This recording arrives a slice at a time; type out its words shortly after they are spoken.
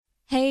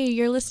Hey,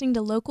 you're listening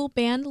to Local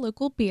Band,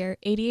 Local Beer,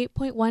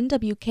 88.1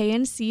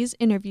 WKNC's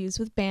interviews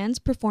with bands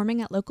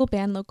performing at Local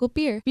Band, Local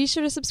Beer. Be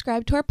sure to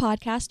subscribe to our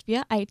podcast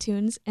via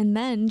iTunes and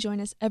then join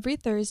us every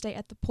Thursday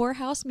at the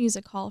Poorhouse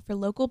Music Hall for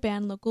Local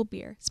Band, Local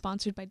Beer,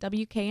 sponsored by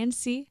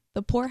WKNC,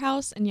 the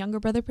Poorhouse, and Younger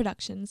Brother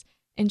Productions.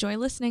 Enjoy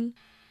listening.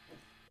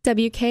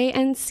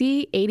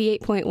 WKNC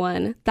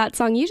 88.1. That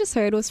song you just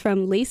heard was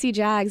from Lacey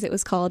Jaggs. It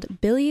was called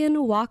Billion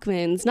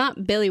Walkmans.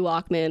 Not Billy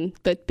Walkman,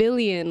 but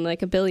billion,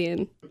 like a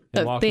billion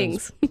and of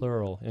things.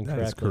 Plural,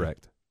 incorrectly. That is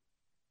correct.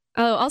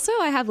 Oh, also,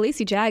 I have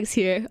Lacey Jaggs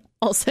here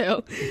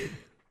also.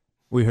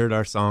 We heard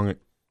our song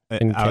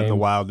out in the came.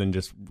 wild and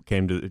just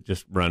came to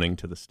just running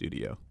to the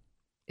studio.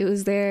 It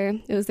was their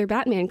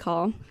Batman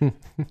call.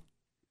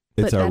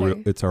 It's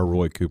But our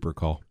Roy Cooper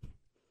call.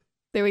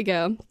 There we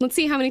go. Let's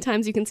see how many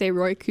times you can say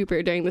Roy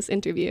Cooper during this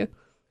interview.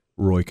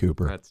 Roy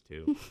Cooper. That's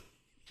two.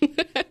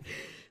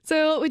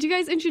 So, would you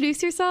guys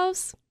introduce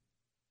yourselves?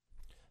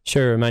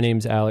 Sure, my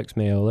name's Alex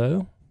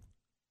Maiolo.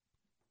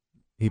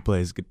 He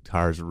plays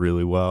guitars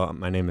really well.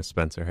 My name is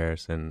Spencer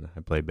Harrison. I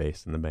play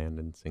bass in the band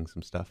and sing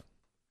some stuff.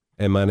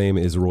 And my name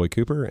is Roy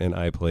Cooper, and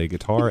I play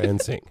guitar and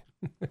sing.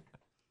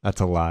 That's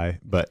a lie,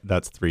 but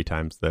that's 3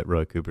 times that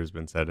Roy Cooper's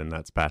been said, and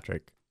that's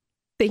Patrick.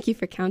 Thank you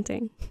for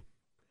counting.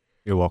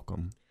 You're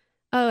welcome.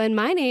 Oh, and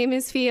my name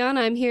is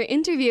Fiona. I'm here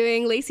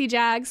interviewing Lacey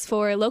Jaggs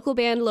for Local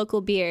Band,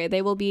 Local Beer.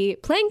 They will be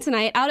playing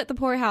tonight out at the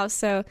Poorhouse,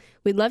 so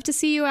we'd love to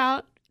see you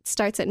out. It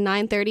starts at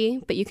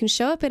 9:30, but you can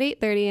show up at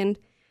 8:30 and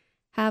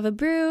have a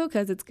brew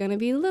because it's going to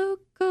be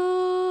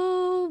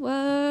local.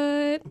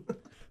 What?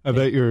 I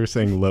bet you were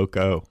saying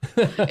loco.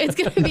 It's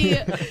going to be...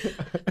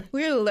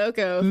 We're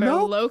loco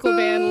for Local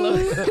Band,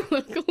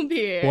 Local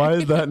Beer. Why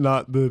is that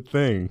not the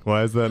thing?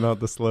 Why is that not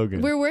the slogan?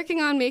 We're working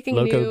on making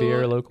Local new...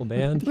 Beer, local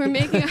band. We're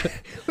working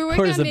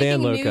Or is on the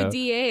band making new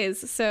loco?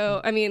 DAs.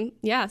 So, I mean,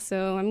 yeah,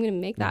 so I'm going to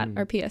make that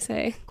our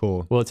PSA.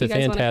 Cool. Well, it's a You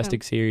guys wanna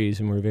fantastic series,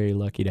 and we're very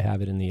lucky to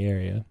have it in the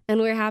area. And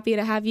we're happy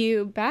to have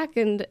you back.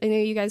 And I know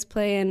you guys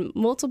play in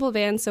multiple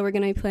bands, so we're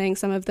going to be playing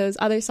some of those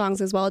other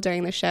songs as well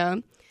during the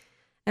show.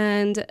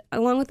 And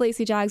along with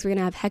Lacey Jaggs, we're going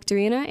to have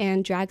Hectorina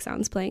and Drag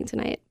Sounds playing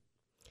tonight.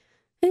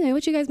 Anyway,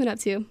 what you guys been up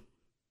to?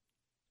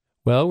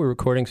 Well, we're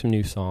recording some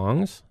new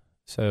songs.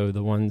 So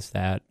the ones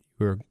that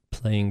we're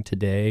playing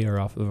today are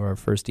off of our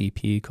first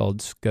EP called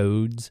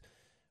Scodes,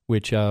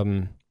 which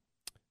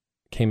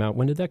came out.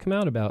 When did that come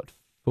out? About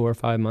 4 or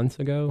 5 months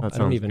ago? That I don't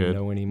sounds even good.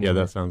 know anymore. Yeah,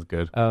 that sounds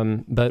good.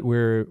 But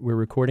we're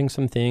recording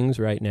some things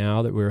right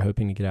now that we're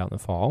hoping to get out in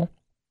the fall.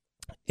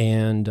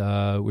 And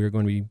we're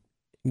going to be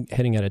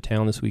heading out of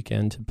town this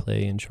weekend to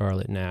play in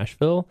Charlotte,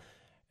 Nashville.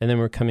 And then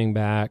we're coming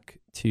back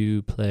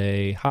to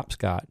play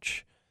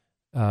Hopscotch.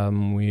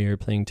 We're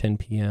playing 10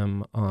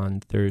 p.m. on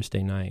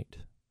Thursday night.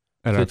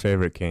 At So our it's-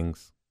 favorite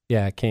Kings.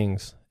 Yeah,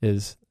 King's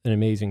is an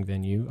amazing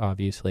venue,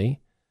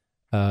 obviously.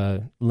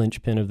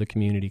 Linchpin of the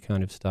community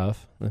kind of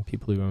stuff, the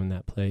people who own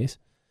that place.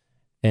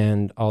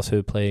 And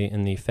also play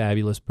in the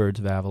fabulous Birds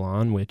of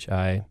Avalon, which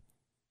I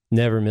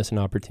never miss an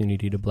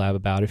opportunity to blab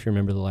about if you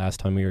remember the last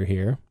time we were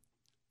here.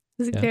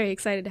 I was Yeah. very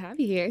excited to have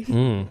you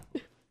here.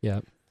 Yeah.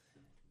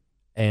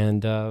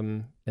 And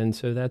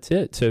so that's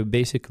it. So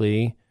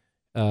basically,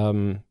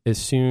 as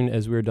soon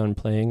as we're done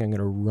playing, I'm going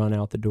to run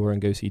out the door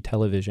and go see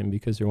Television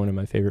because they're one of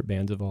my favorite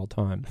bands of all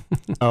time.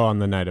 Oh, on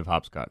the night of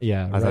Hopscotch.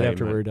 Yeah, I thought right you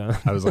after meant- we're done.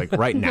 I was like,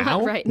 right now?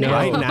 Not right No. now.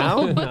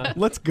 Right now?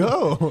 Let's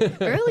go.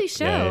 Early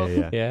show.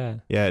 Yeah.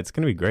 Yeah. It's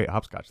going to be great.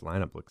 Hopscotch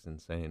lineup looks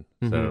insane.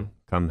 So Mhm.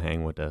 come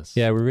hang with us.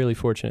 Yeah, we're really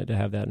fortunate to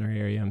have that in our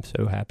area. I'm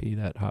so happy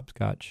that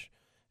Hopscotch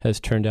has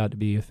turned out to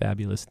be a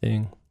fabulous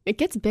thing. It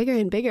gets bigger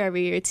and bigger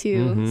every year,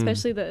 too, Mhm.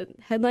 especially the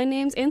headline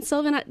names. And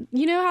Sylvan,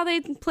 you know how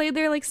they played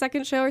their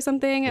second show or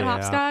something at Yeah.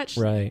 Hopscotch?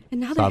 Right. And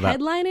now Saw they're that.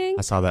 headlining?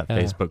 I saw that Yeah.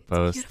 Facebook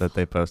post that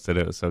they posted.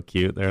 It was so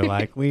cute. They're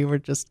like, we were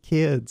just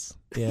kids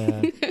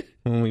Yeah.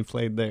 when we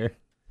played there.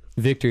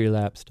 Victory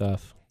lap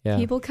stuff. Yeah.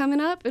 People coming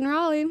up in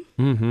Raleigh.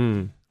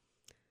 Mm-hmm.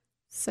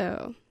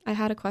 So I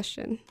had a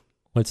question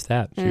What's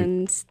that?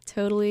 and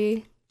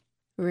totally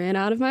ran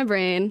out of my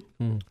brain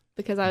Mm.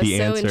 because I was The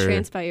so answer-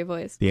 entranced by your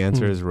voice. The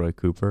answer is Roy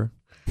Cooper.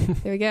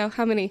 There we go.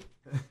 How many?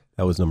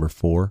 That was number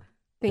 4.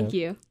 Thank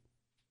you.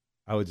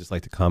 I would just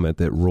like to comment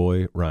that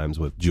Roy rhymes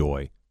with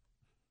joy.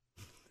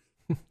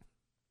 What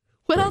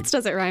Great. else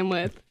does it rhyme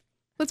with?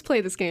 Let's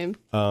play this game.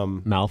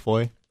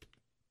 Malfoy.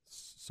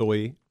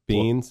 Soy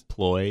beans.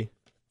 Ploy.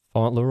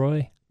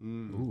 Fauntleroy?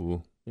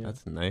 Ooh, Yeah.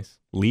 that's nice.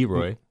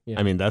 Leroy. Yeah.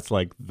 I mean, that's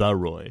like the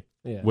Roy,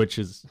 Yeah. which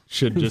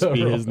should just The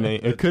be his Roy.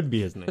 name. It could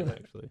be his name,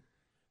 actually.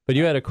 But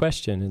you had a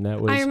question, and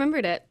that was... I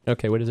remembered it.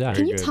 Okay, what is that?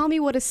 Can you good. tell me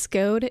what a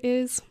scode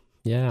is?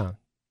 Yeah.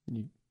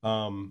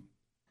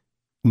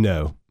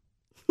 No.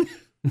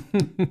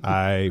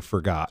 I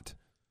forgot.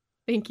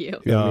 Thank you.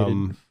 You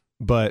want me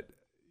But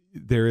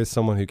there is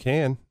someone who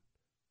can.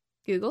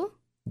 Google?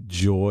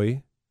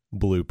 Joy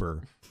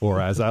Blooper,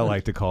 or as I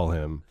like to call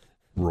him,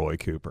 Roy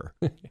Cooper.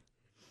 Do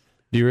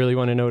you really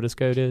want to know what a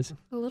SCODE is?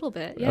 A little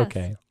bit, yes.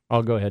 Okay.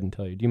 I'll go ahead and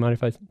tell you. Do you mind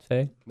if I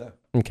say? No.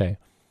 Okay.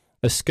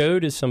 A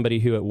SCODE is somebody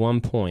who at one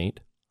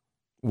point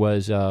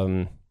was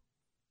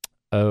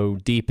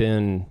deep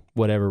in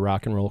whatever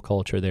rock and roll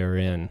culture they're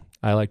in.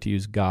 I like to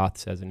use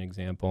goths as an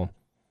example.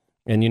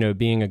 And,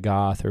 being a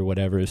goth or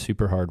whatever is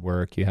super hard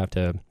work. You have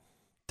to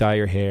dye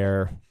your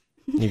hair.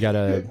 You got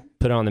to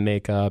put on the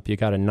makeup. You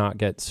got to not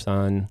get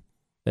sun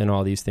and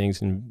all these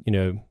things and,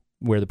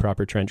 wear the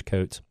proper trench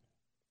coats.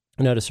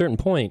 And at a certain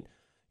point,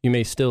 you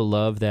may still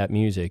love that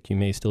music. You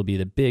may still be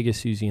the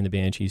biggest Susie and the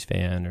Banshees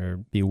fan or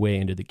be way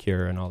into The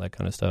Cure and all that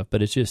kind of stuff.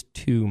 But it's just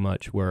too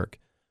much work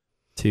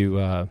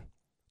to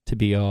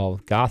be all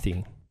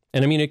gothy.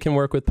 And I mean, it can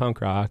work with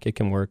punk rock. It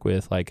can work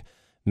with like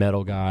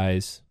metal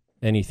guys,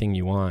 anything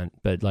you want.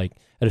 But like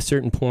at a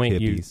certain point,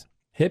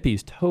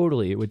 hippies,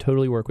 totally. It would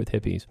totally work with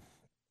hippies.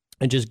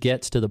 It just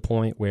gets to the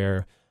point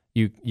where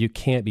you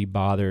can't be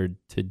bothered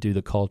to do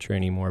the culture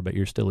anymore, but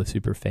you're still a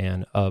super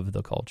fan of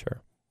the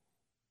culture.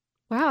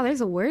 Wow,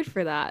 there's a word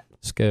for that.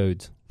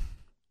 Scodes.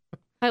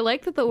 I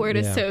like that the word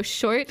is so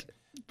short,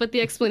 but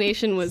the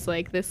explanation was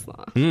like this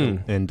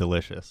long. And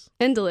delicious.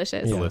 And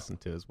delicious. To listen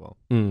to as well.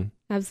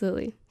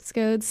 Absolutely.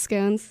 Scodes,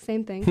 scones,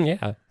 same thing.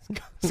 Yeah.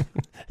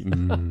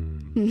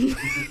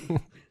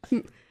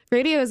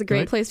 Radio is a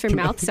great place for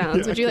mouth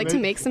sounds. Would you like to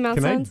make some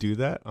mouth sounds? Can I do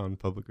that on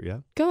public? Yeah.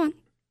 Go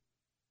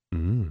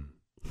on.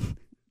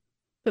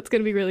 That's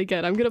going to be really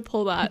good. I'm going to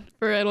pull that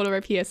for one of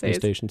our PSAs.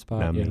 Station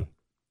spot. Yeah.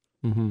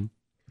 Mm-hmm.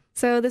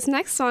 So this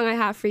next song I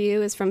have for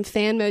you is from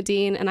Fan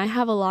Modine, and I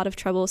have a lot of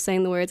trouble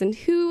saying the words. And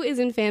who is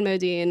in Fan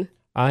Modine?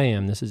 I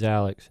am. This is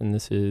Alex, and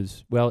this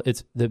is,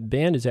 the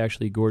band is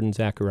actually Gordon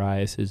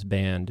Zacharias'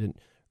 band. It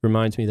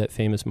reminds me of that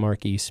famous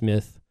Mark E.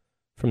 Smith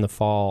from The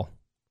Fall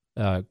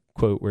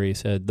quote where he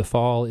said, "The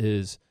Fall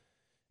is,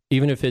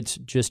 even if it's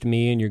just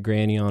me and your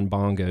granny on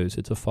bongos,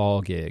 it's a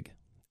fall gig."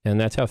 And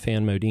that's how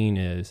Fan Modine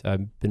is.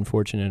 I've been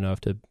fortunate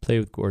enough to play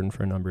with Gordon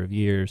for a number of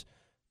years.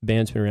 The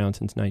band's been around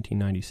since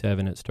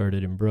 1997. It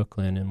started in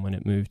Brooklyn, and when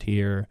it moved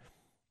here,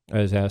 I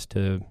was asked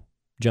to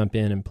jump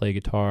in and play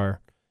guitar,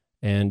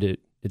 and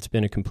it's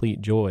been a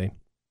complete joy.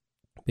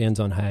 Band's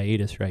on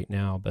hiatus right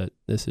now, but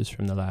this is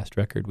from the last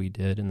record we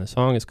did, and the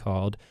song is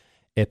called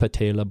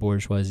Épatez la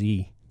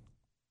bourgeoisie.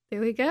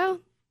 There we go.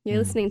 You're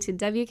listening to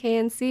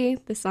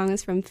WKNC. The song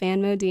is from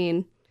Fan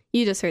Modine.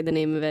 You just heard the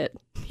name of it.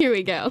 Here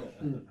we go.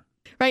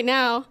 Right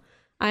now,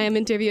 I am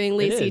interviewing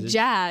Lacey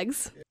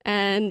Jags,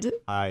 and...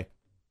 Hi,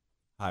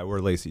 we're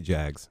Lacey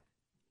Jags.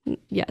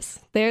 Yes,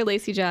 they're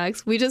Lacey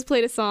Jags. We just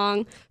played a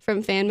song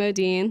from Fan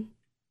Modine.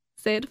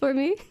 Say it for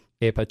me.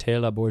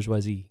 Épatez la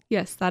bourgeoisie.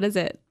 Yes, that is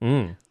it.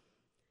 And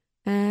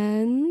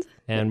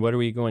what are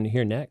we going to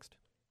hear next?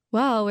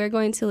 Well, we're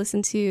going to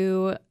listen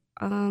to,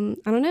 I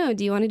don't know,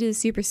 do you want to do the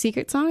super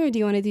secret song or do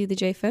you want to do the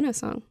Jay Fono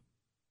song?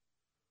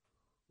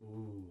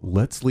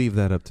 Let's leave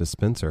that up to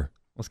Spencer.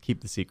 Let's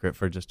keep the secret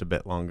for just a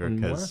bit longer,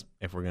 because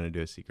if we're going to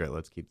do a secret,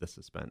 let's keep the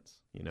suspense.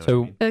 You know so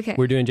what I mean? Okay.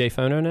 We're doing Jay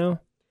Fono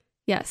now?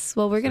 Yes.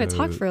 Well, we're going to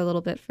talk for a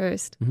little bit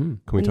first. Can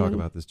we talk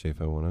about this Jay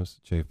Fono?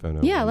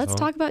 Yeah, let's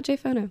talk about Jay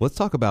Fono. Let's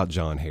talk about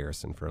John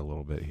Harrison for a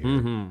little bit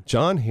here.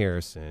 John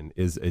Harrison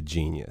is a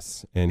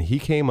genius, and he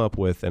came up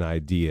with an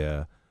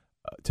idea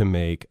to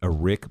make a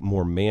Rick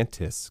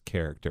Moranis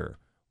character,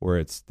 where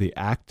it's the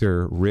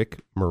actor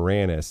Rick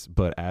Moranis,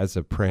 but as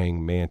a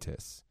praying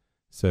mantis.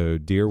 So,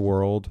 dear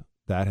world,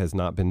 that has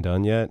not been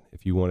done yet.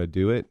 If you want to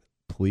do it,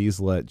 please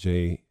let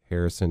Jay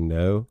Harrison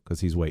know, because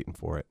he's waiting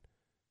for it.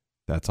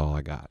 That's all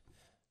I got.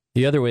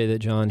 The other way that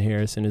John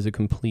Harrison is a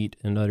complete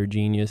and utter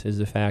genius is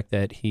the fact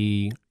that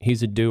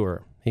he's a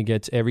doer. He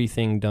gets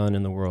everything done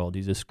in the world.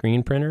 He's a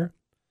screen printer.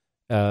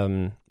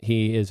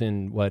 He is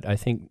in, I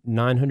think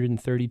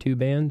 932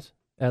 bands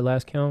at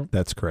last count?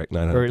 That's correct,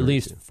 932. Or at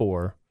least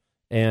 4.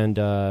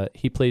 And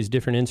he plays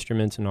different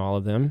instruments in all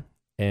of them.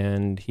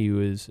 And he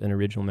was an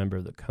original member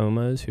of the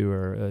Comas, who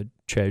are a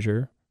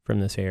treasure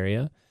from this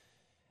area.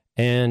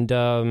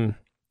 And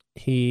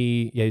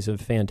he's a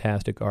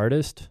fantastic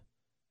artist,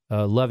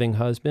 a loving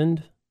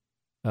husband,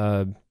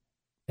 a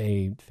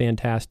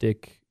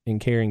fantastic and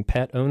caring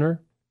pet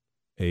owner.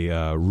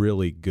 A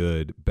really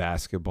good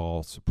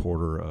basketball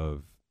supporter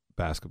of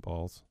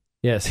basketballs.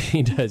 Yes,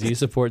 he does. He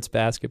supports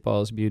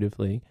basketballs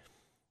beautifully.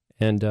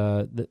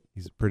 And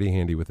he's pretty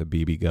handy with a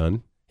BB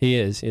gun. He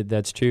is.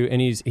 That's true.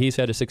 And he's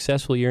had a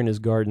successful year in his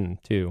garden,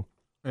 too.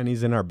 And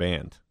he's in our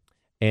band.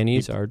 And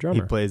he's our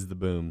drummer. He plays the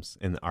booms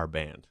in our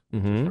band,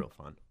 which is real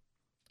fun.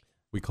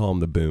 We call him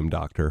the Boom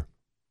Doctor.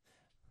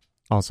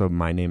 Also,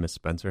 my name is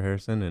Spencer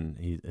Harrison, and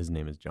his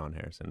name is John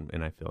Harrison,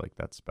 and I feel like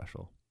that's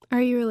special.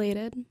 Are you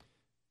related?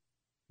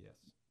 Yes.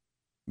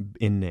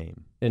 In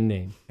name.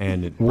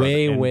 And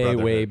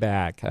way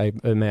back. I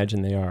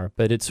imagine they are.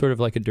 But it's sort of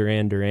like a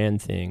Duran Duran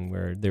thing,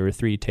 where there were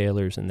 3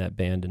 Taylors in that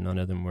band, and none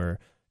of them were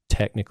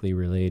technically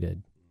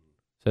related.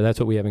 So that's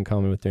what we have in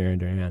common with Duran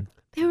Duran.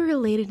 They were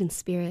related in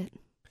spirit.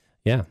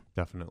 Yeah.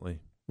 Definitely.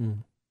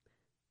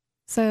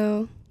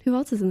 So who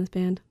else is in this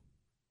band?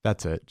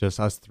 That's it. Just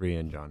us 3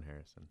 and John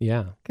Harrison.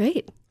 Yeah.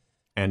 Great.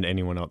 And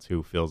anyone else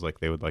who feels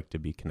like they would like to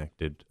be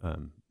connected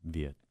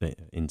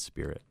in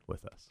spirit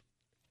with us.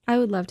 I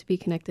would love to be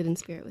connected in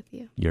spirit with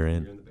you. You're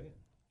in the band.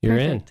 You're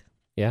in.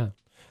 Yeah.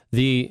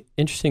 The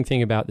interesting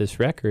thing about this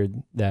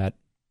record that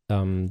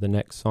the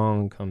next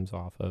song comes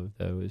off of,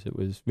 though, is it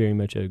was very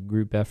much a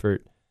group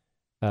effort.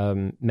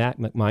 Matt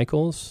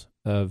McMichaels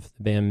of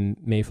the band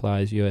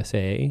Mayflies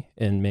USA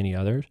and many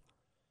others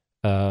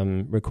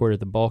recorded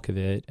the bulk of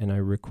it, and I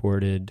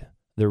recorded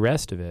the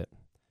rest of it.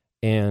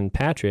 And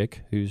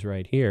Patrick, who's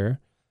right here,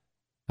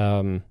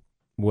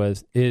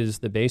 is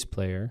the bass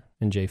player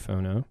in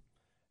J-Phono,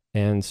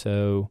 and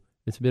so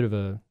it's a bit of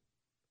a.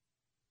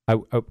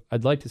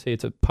 I'd like to say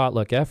it's a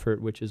potluck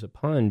effort, which is a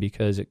pun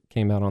because it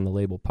came out on the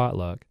label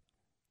Potluck,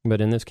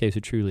 but in this case,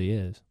 it truly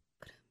is.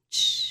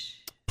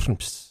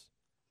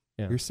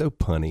 Yeah. You're so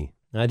punny.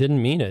 I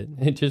didn't mean it.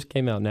 It just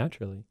came out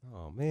naturally.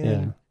 Oh, man.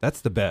 Yeah. That's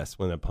the best,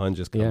 when a pun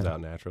just comes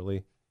out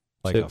naturally.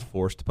 Like a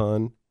forced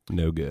pun,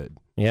 no good.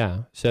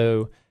 Yeah.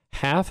 So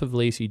half of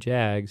Lazy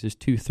Jags is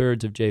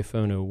 2/3 of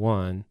J-Phono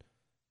 1,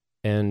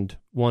 and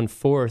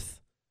 1/4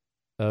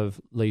 of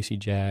Lazy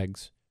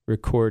Jags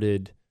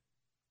recorded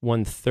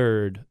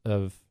 1/3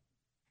 of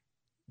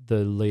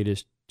the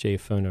latest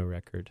J-Phono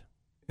record.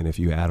 And if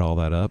you add all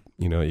that up,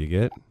 you know what you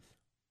get?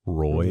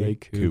 Roy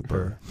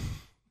Cooper.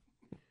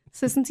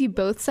 So since you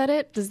both said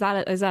it, is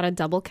that a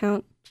double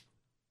count?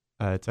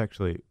 It's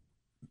actually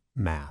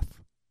math.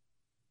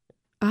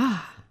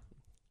 Ah.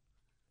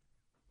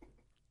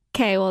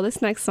 Okay, well,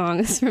 this next song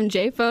is from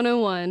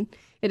J-Phono 1.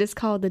 It is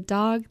called The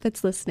Dog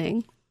That's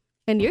Listening.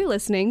 And you're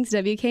listening to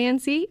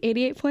WKNC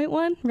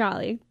 88.1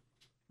 Raleigh.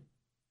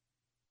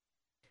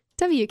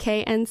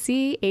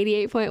 WKNC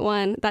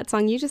 88.1. That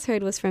song you just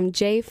heard was from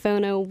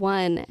J-Phono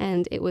 1,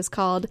 and it was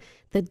called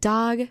The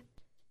Dog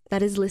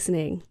That Is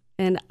Listening.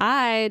 And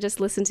I just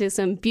listened to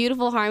some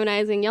beautiful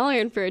harmonizing. Y'all are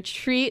in for a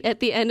treat at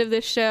the end of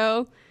this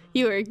show.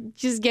 You are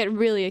just get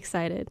really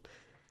excited.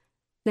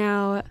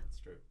 Now,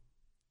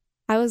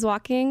 I was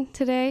walking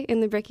today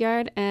in the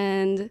Brickyard,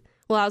 and,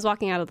 well, I was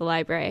walking out of the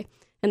library,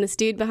 and this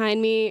dude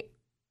behind me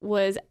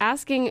was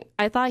asking,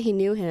 I thought he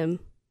knew him,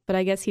 but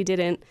I guess he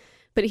didn't.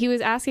 But he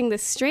was asking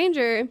this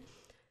stranger,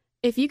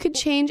 if you could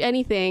change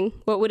anything,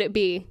 what would it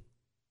be?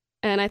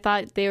 And I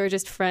thought they were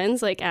just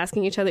friends, like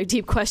asking each other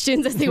deep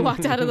questions as they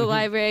walked out of the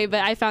library.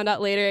 But I found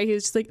out later he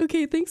was just like,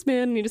 okay, thanks,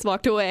 man. And he just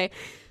walked away.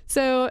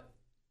 So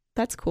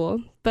that's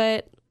cool.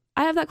 But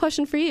I have that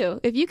question for you.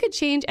 If you could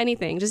change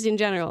anything, just in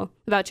general,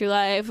 about your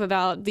life,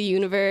 about the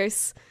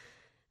universe,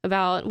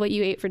 about what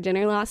you ate for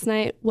dinner last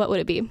night, what would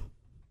it be?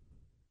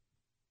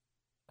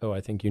 Oh,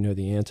 I think you know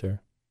the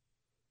answer.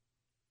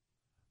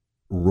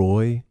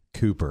 Roy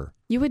Cooper.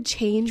 You would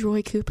change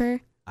Roy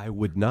Cooper? I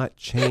would not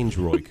change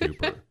Roy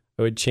Cooper.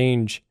 I would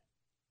change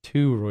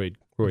to Roy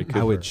Cooper.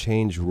 I would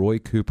change Roy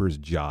Cooper's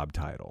job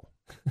title.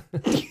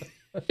 That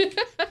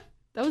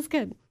was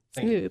good.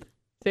 Smooth.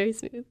 Very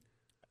smooth.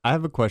 I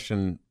have a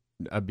question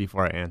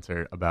before I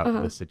answer about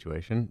the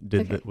situation.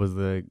 Was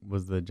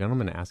the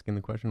gentleman asking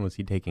the question, was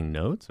he taking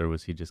notes, or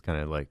was he just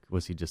kind of like,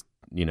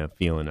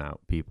 feeling out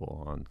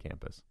people on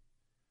campus?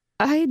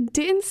 I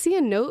didn't see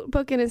a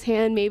notebook in his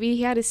hand. Maybe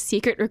he had a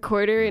secret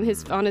recorder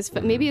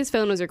maybe his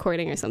phone was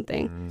recording or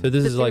something. So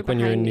this is like when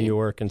you're in New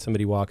York and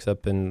somebody walks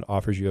up and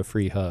offers you a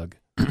free hug.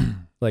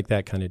 Like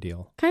that kind of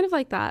deal. Kind of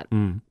like that.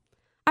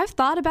 I've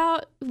thought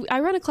about, I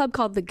run a club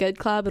called The Good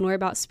Club, and we're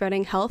about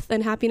spreading health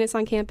and happiness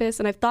on campus.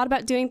 And I've thought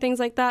about doing things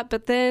like that,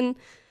 but then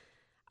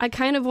I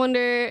kind of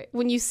wonder,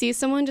 when you see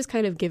someone just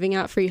kind of giving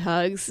out free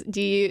hugs,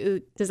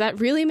 does that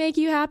really make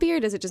you happy, or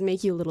does it just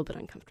make you a little bit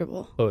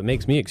uncomfortable? Oh, it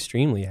makes me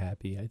extremely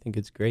happy. I think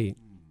it's great.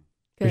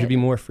 Good. There should be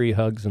more free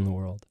hugs in the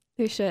world.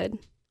 There should.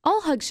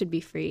 All hugs should be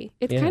free.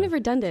 It's kind of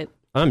redundant.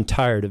 I'm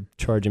tired of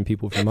charging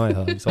people for my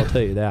hugs. I'll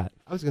tell you that.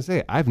 I was going to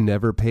say, I've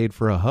never paid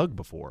for a hug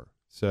before.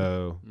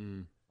 So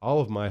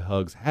all of my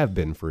hugs have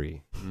been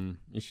free.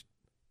 You should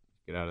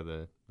get out of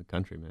the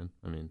country, man.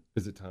 I mean,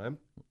 is it time?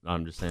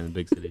 I'm just saying, the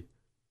big city.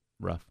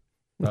 Rough.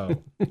 Oh.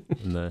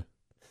 And the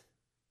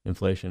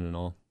inflation and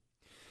all.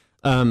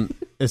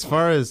 As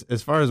far as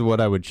what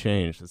I would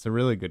change, that's a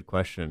really good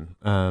question.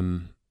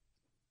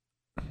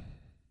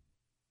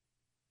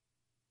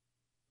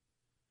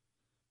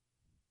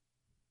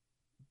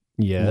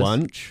 Yes.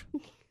 Lunch.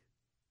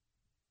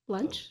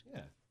 Lunch?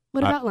 Yeah.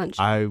 What about lunch?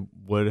 I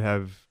would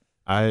have.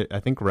 I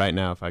think right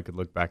now, if I could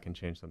look back and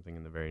change something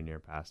in the very near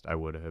past, I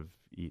would have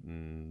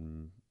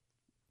eaten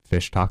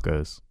fish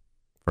tacos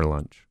for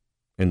lunch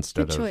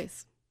instead Good of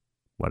choice.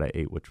 what I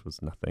ate, which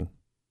was nothing.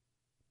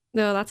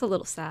 No, that's a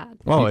little sad.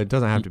 Well, it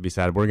doesn't have to be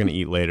sad. We're gonna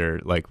eat later.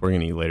 Like, we're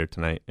gonna eat later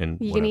tonight. And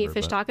You gonna eat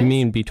fish tacos? I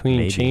mean, between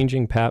Maybe.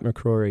 changing Pat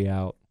McCrory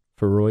out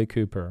for Roy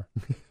Cooper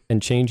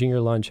and changing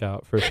your lunch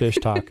out for fish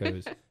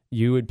tacos,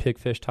 you would pick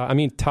fish tacos. I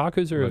mean,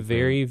 tacos are a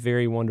very,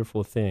 very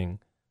wonderful thing.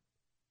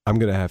 I'm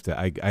going to have to,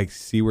 I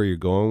see where you're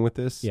going with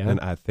this. Yeah.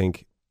 And I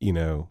think,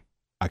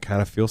 I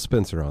kind of feel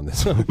Spencer on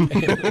this one.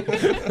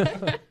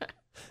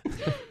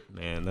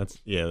 Man,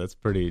 that's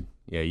pretty.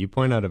 Yeah, you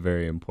point out a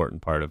very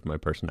important part of my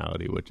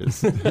personality, which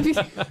is a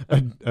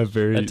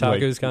very That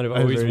tacos kind of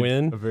always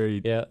win. A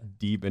very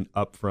deep and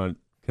upfront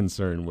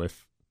concern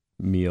with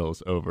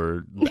meals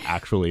over the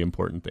actually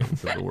important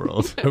things of the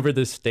world. Over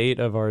the state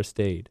of our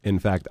state. In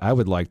fact, I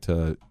would like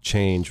to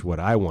change what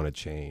I want to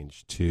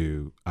change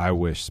to I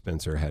wish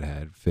Spencer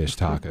had fish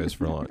tacos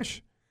for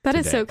lunch. That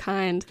is today. so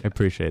kind. I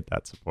appreciate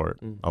that support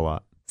a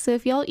lot. So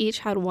if y'all each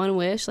had one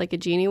wish, like a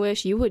genie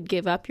wish, you would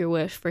give up your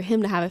wish for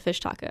him to have a fish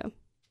taco.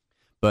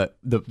 But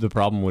the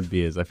problem would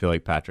be is I feel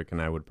like Patrick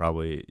and I would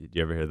probably, do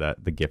you ever hear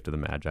that, the gift of the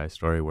Magi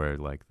story where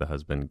like the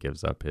husband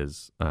gives up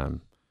his,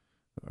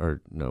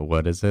 or no,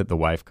 what is it? The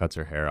wife cuts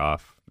her hair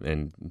off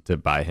and to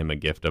buy him a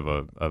gift of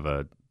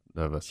a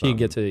son.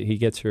 He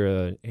gets her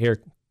a hair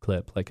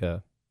clip,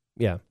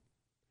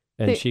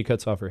 and she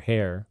cuts off her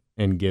hair.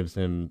 And gives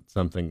him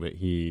something that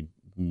he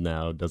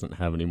now doesn't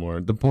have anymore.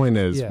 The point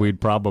is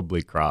we'd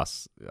probably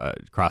cross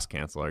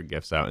cancel our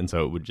gifts out, and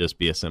so it would just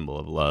be a symbol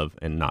of love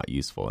and not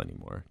useful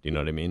anymore. Do you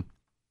know what I mean?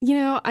 You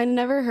know, I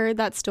never heard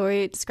that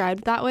story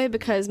described that way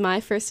because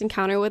my first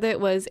encounter with it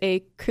was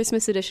a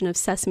Christmas edition of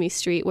Sesame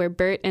Street where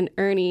Bert and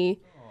Ernie,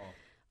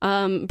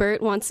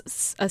 Bert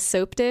wants a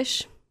soap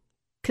dish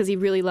because he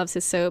really loves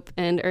his soap,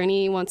 and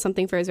Ernie wants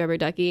something for his rubber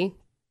ducky,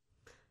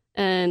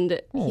 and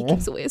he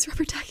gives away his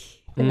rubber ducky.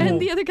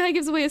 And the other guy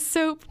gives away his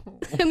soap,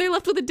 and they're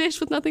left with a dish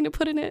with nothing to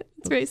put in it.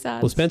 It's very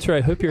sad. Well, Spencer, I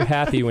hope you're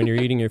happy when you're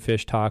eating your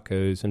fish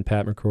tacos and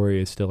Pat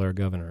McCrory is still our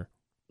governor.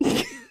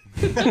 Because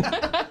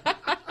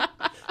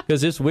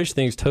this wish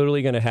thing's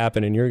totally going to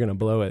happen, and you're going to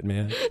blow it,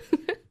 man.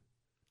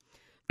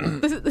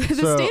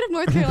 The state of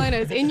North Carolina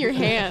is in your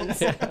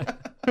hands.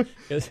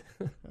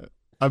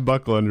 I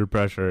buckle under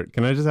pressure.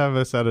 Can I just have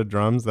a set of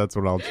drums? That's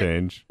what I'll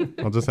change.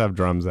 I'll just have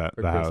drums at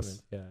the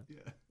house.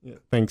 Yeah.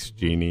 Thanks,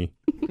 Jeannie.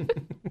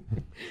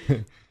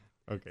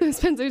 Okay.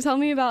 Spencer, tell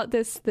me about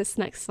this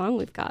next song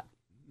we've got.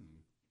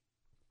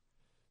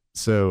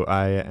 So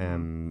I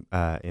am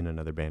in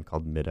another band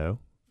called Middo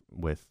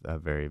with a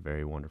very,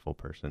 very wonderful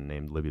person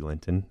named Libby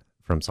Linton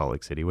from Salt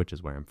Lake City, which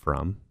is where I'm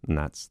from. And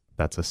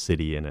that's a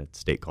city in a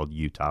state called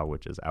Utah,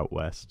 which is out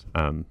west.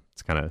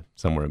 It's kind of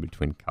somewhere in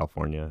between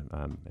California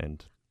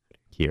and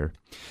here.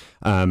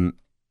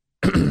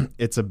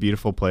 It's a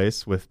beautiful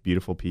place with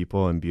beautiful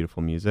people and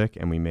beautiful music,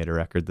 and we made a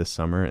record this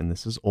summer, and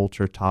this is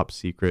ultra top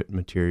secret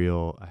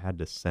material. I had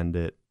to send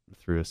it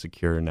through a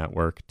secure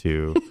network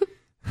to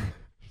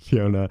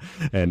Fiona,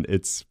 and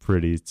it's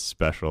pretty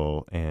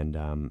special.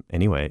 And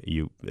anyway,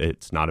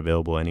 it's not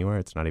available anywhere.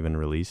 It's not even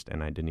released,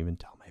 and I didn't even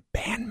tell my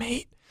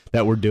bandmate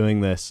that we're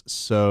doing this.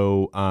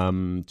 So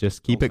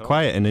just keep it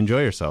quiet and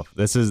enjoy yourself.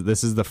 This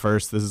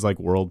is like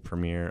world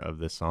premiere of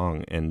this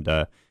song, and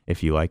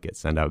if you like it,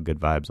 send out good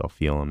vibes. I'll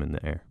feel them in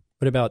the air.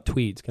 What about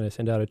tweets? Can I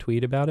send out a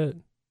tweet about it?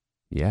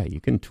 Yeah, you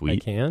can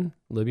tweet. I can.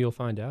 Libby will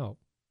find out.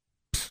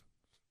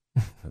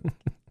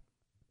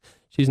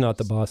 She's not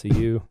the boss of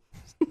you.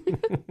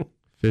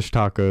 Fish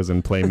tacos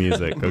and play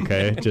music,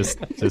 okay? just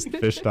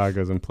fish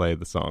tacos and play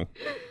the song.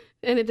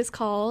 And it is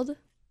called?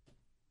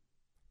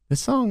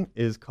 This song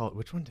is called,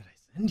 which one did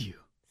I send you?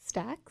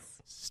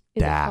 Stacks? Stacks.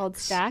 Is it called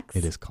Stacks?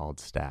 It is called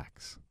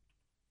Stacks.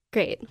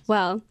 Great.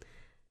 Well,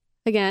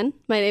 again,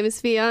 my name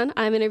is Fionn.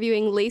 I'm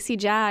interviewing Lacey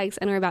Jags,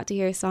 and we're about to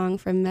hear a song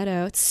from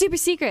Middo. It's super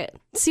secret.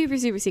 Super,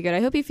 super secret. I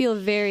hope you feel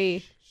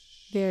very,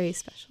 very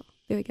special.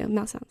 There we go.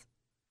 Mouth sounds.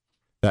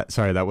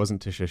 That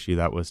wasn't to shush you.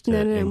 That was to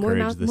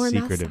encourage the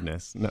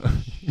secretiveness. No,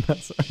 I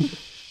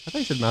thought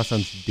you said mouth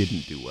sounds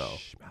didn't do well.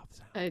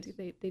 Mouth sounds.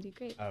 They do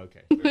great. Oh,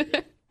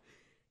 okay.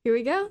 Here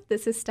we go.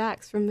 This is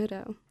Stacks from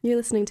Middo. You're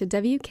listening to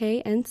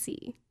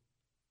WKNC.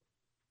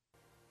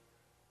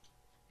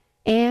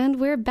 And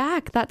we're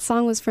back. That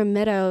song was from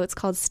Middo. It's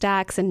called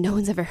Stacks, and no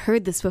one's ever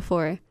heard this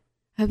before.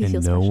 I hope you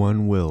feel special. No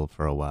one will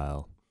for a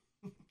while.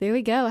 There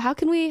we go. How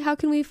can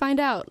we find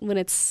out when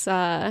it's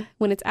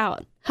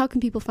out? How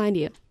can people find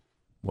you?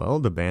 Well,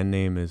 the band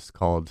name is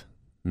called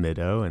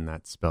Middo, and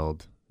that's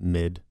spelled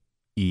mid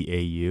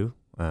E-A-U,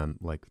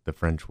 like the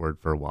French word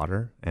for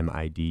water,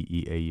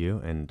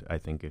 M-I-D-E-A-U. And I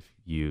think if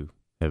you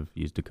have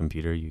used a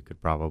computer, you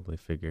could probably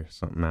figure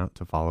something out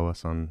to follow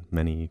us on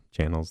many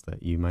channels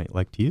that you might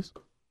like to use.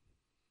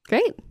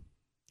 Great.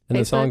 And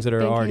the songs that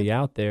are already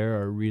out there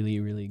are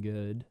really, really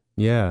good.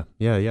 Yeah.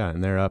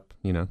 And they're up,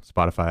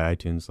 Spotify,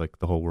 iTunes, like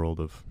the whole world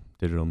of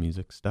digital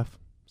music stuff.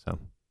 So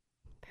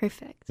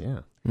perfect. Yeah.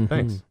 Mm-hmm.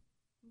 Thanks.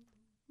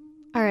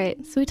 All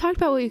right. So we talked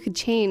about what you could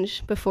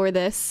change before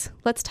this.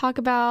 Let's talk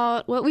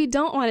about what we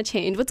don't want to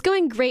change. What's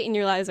going great in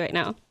your lives right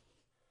now?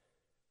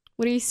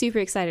 What are you super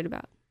excited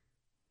about?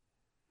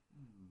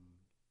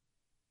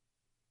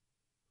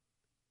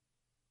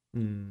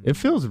 It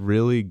feels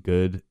really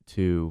good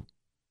to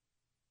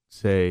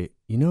say,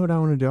 you know what I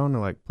want to do? I want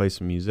to play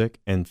some music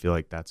and feel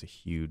like that's a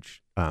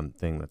huge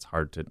thing that's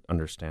hard to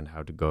understand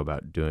how to go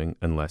about doing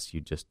unless you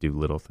just do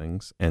little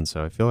things. And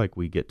so I feel like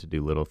we get to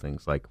do little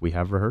things, like we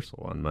have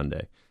rehearsal on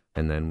Monday,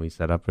 and then we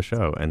set up a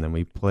show, and then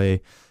we play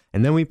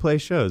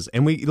shows,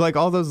 and we like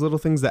all those little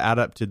things that add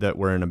up to that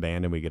we're in a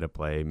band and we get to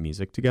play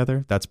music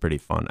together. That's pretty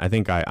fun. I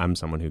think I'm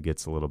someone who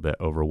gets a little bit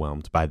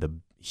overwhelmed by the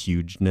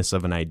hugeness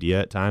of an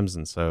idea at times,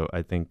 and so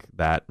I think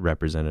that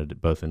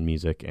represented both in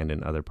music and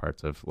in other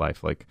parts of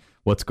life, like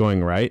what's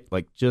going right,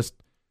 like just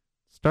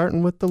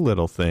starting with the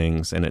little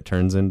things, and it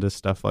turns into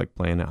stuff like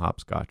playing at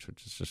hopscotch,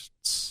 which is just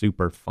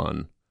super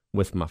fun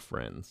with my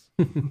friends.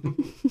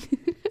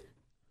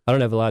 I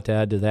don't have a lot to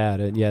add to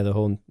that. Yeah, the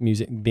whole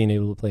music, being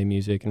able to play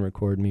music and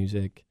record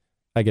music.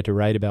 I get to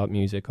write about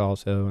music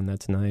also, and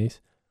that's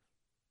nice.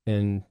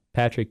 And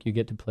Patrick, you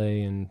get to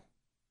play in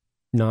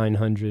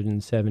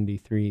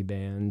 973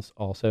 bands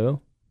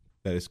also.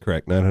 That is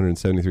correct.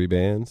 973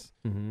 bands.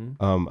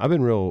 Mm-hmm. I've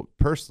been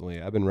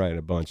writing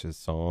a bunch of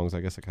songs.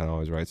 I guess I kind of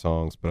always write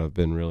songs, but I've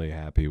been really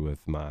happy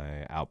with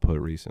my output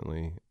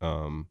recently.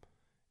 And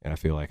I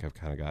feel like I've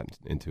kind of gotten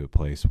into a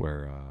place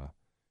where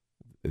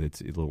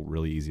it's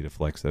really easy to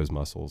flex those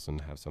muscles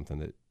and have something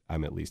that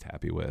I'm at least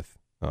happy with.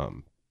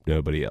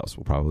 Nobody else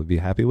will probably be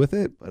happy with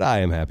it, but I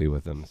am happy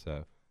with them.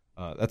 So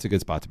that's a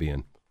good spot to be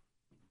in.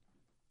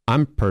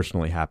 I'm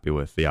personally happy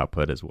with the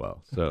output as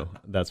well. So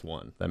that's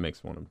one. That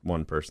makes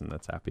one person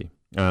that's happy.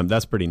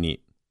 That's pretty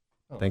neat.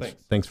 Oh,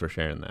 thanks for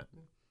sharing that.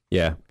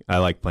 Yeah, I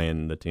like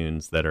playing the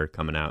tunes that are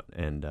coming out.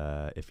 And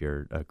if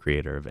you're a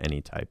creator of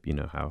any type, you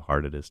know how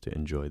hard it is to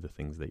enjoy the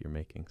things that you're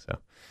making. So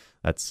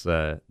that's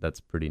a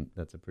pretty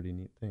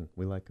neat thing.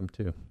 We like them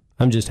too.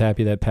 I'm just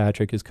happy that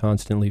Patrick is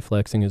constantly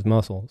flexing his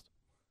muscles.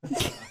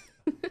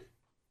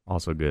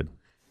 Also good.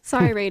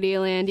 Sorry,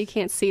 Radioland, you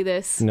can't see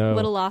this. No.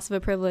 Little loss of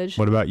a privilege.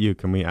 What about you?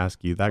 Can we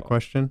ask you that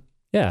question?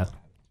 Yeah.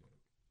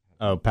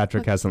 Oh,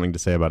 Patrick has something to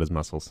say about his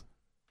muscles.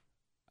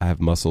 I have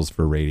muscles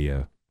for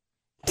radio.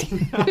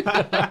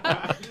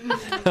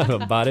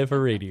 A body for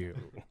radio.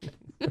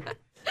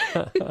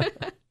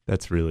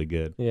 That's really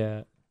good.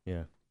 Yeah.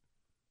 Yeah.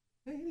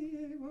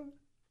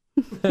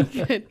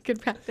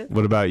 Good practice.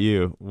 What about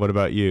you?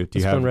 Do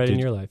It's fun right in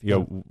your life.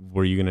 Yeah.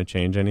 Were you going to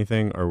change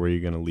anything, or were you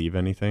going to leave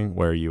anything?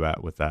 Where are you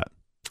at with that?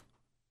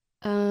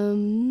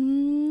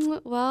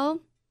 Well,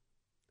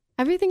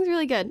 everything's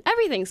really good.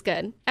 Everything's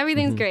good.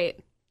 Everything's great.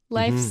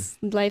 Life's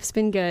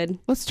been good.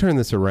 Let's turn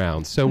this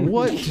around. So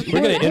what?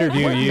 We're going to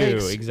interview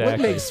you. Exactly. What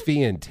makes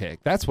Fian tick?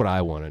 That's what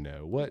I want to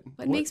know. What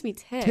makes me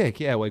tick? Tick,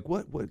 yeah. Like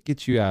what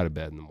gets you out of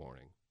bed in the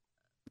morning?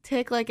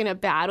 Tick like in a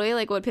bad way,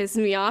 like what pisses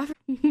me off.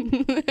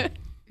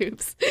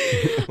 Oops.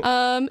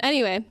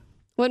 Anyway,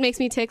 what makes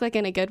me tick like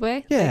in a good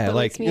way? Yeah,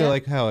 like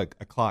like how a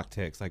clock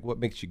ticks. Like what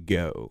makes you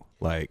go?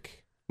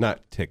 Like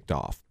not ticked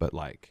off, but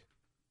like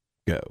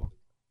go.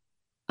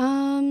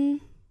 I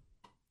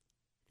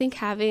think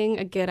having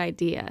a good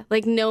idea,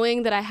 like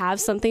knowing that I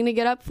have something to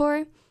get up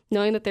for,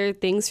 knowing that there are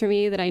things for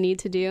me that I need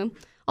to do.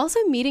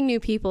 Also, meeting new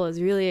people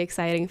is really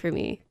exciting for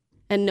me.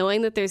 And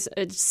knowing that there's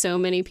so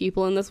many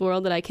people in this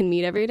world that I can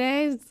meet every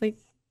day, it's like,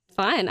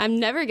 fine. I'm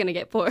never going to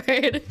get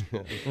bored.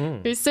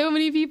 There's so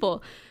many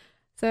people.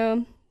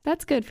 So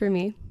that's good for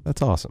me.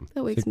 That's awesome.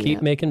 That wakes me keep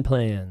up. making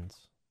plans.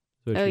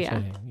 Is what Oh, you're yeah.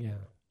 saying. Yeah.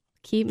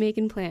 Keep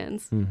making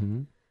plans.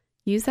 Mm-hmm.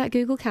 Use that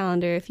Google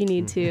Calendar if you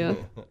need to.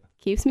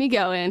 Keeps me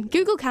going.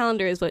 Google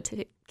Calendar is what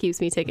keeps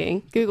me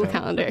ticking. Google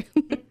Calendar.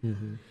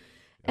 Mm-hmm.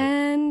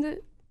 And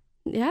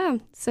yeah,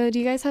 so do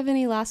you guys have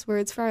any last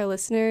words for our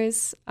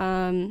listeners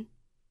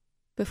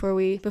before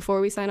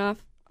we sign off?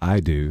 I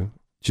do.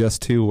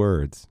 Just 2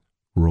 words.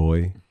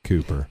 Roy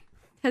Cooper.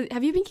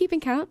 Have you been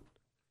keeping count?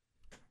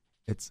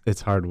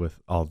 It's hard with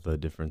all the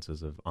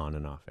differences of on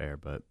and off air,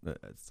 but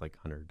it's like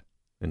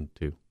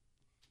 102.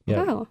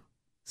 Yeah. Wow.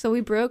 So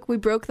we broke the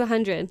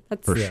 100.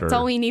 That's For sure. That's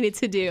all we needed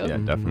to do. Yeah,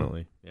 Mhm.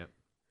 definitely. Yeah.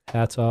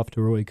 Hats off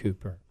to Roy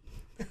Cooper.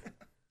 Oh,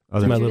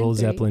 That's my little 103.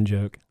 Zeppelin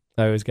joke.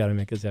 I always got to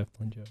make a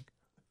Zeppelin joke.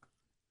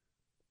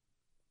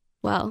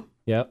 Well,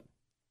 Yep.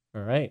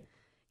 All right.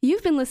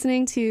 you've been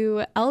listening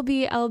to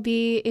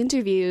LBLB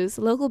Interviews.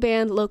 Local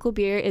Band, Local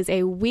Beer is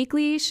a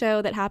weekly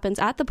show that happens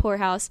at the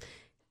Poorhouse.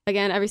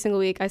 Again, every single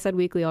week. I said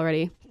weekly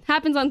already.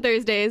 Happens on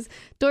Thursdays.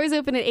 Doors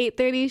open at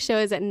 8:30. Show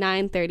is at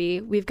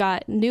 9:30. We've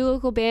got new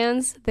local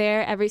bands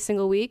there every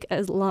single week,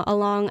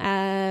 along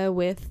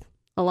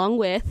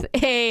with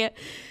a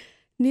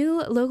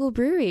new local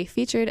brewery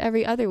featured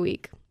every other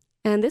week.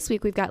 And this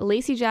week we've got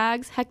Lacy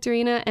Jags,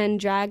 Hectorina, and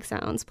Drag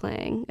Sounds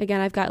playing. Again,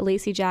 I've got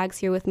Lacy Jags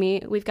here with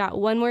me. We've got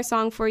one more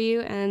song for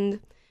you,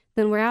 and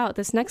then we're out.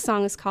 This next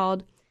song is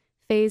called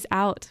Phase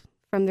Out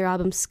from their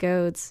album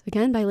Scodes,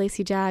 again by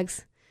Lacy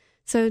Jags.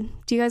 So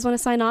do you guys want to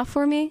sign off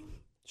for me?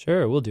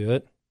 Sure, we'll do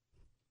it.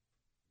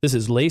 This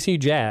is Lacy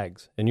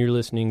Jags, and you're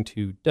listening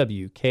to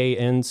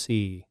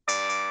WKNC.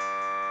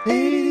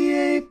 88